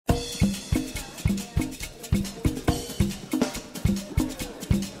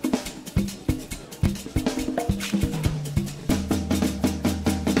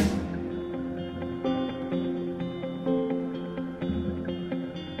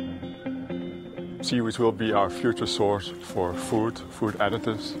Seaweeds will be our future source for food, food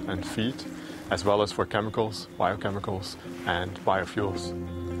additives and feed, as well as for chemicals, biochemicals and biofuels.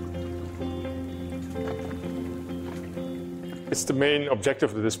 It's the main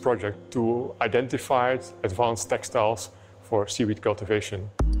objective of this project to identify advanced textiles for seaweed cultivation.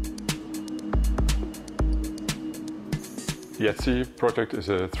 The @Sea project is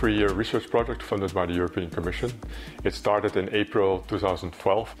a 3-year research project funded by the European Commission. It started in April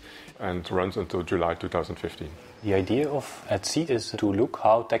 2012 and runs until July 2015. The idea of @Sea is to look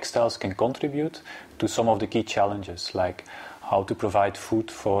how textiles can contribute to some of the key challenges, like how to provide food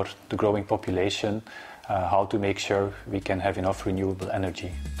for the growing population, how to make sure we can have enough renewable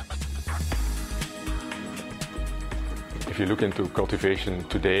energy. If you look into cultivation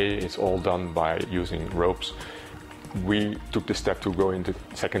today, it's all done by using ropes. We took the step to go into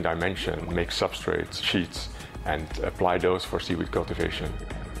second dimension, make substrates, sheets, and apply those for seaweed cultivation.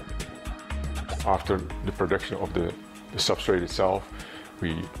 After the production of the substrate itself,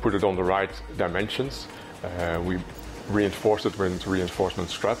 we put it on the right dimensions. We reinforce it with reinforcement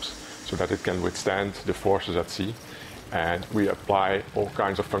straps so that it can withstand the forces at sea. And we apply all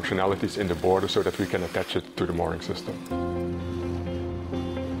kinds of functionalities in the border so that we can attach it to the mooring system.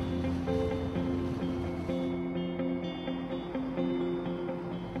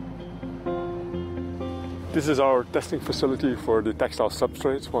 This is our testing facility for the textile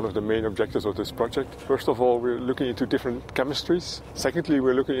substrates, one of the main objectives of this project. First of all, we're looking into different chemistries. Secondly,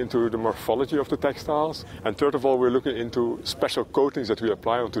 we're looking into the morphology of the textiles. And third of all, we're looking into special coatings that we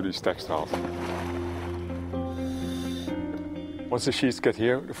apply onto these textiles. Once the sheets get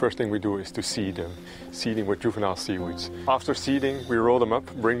here, the first thing we do is to seed them, seeding with juvenile seaweeds. After seeding, we roll them up,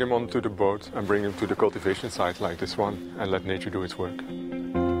 bring them onto the boat and bring them to the cultivation site like this one and let nature do its work.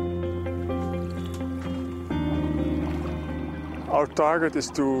 Our target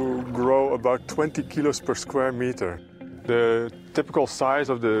is to grow about 20 kilos per square meter. The typical size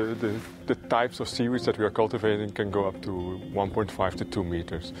of the types of seaweeds that we are cultivating can go up to 1.5 to 2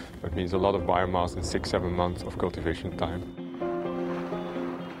 meters. That means a lot of biomass in 6-7 months of cultivation time.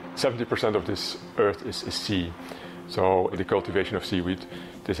 70% of this earth is sea, so the cultivation of seaweed,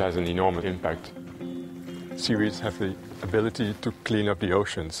 this has an enormous impact. Seaweeds have the ability to clean up the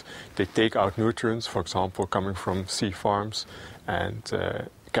oceans. They take out nutrients, for example, coming from sea farms, and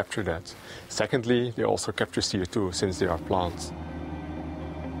capture that. Secondly, they also capture CO2 since they are plants.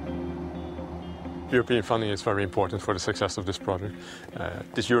 European funding is very important for the success of this project.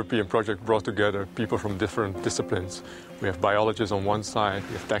 This European project brought together people from different disciplines. We have biologists on one side,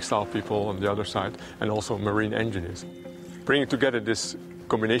 we have textile people on the other side, and also marine engineers. Bringing together this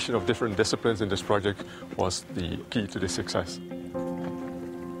combination of different disciplines in this project was the key to the success.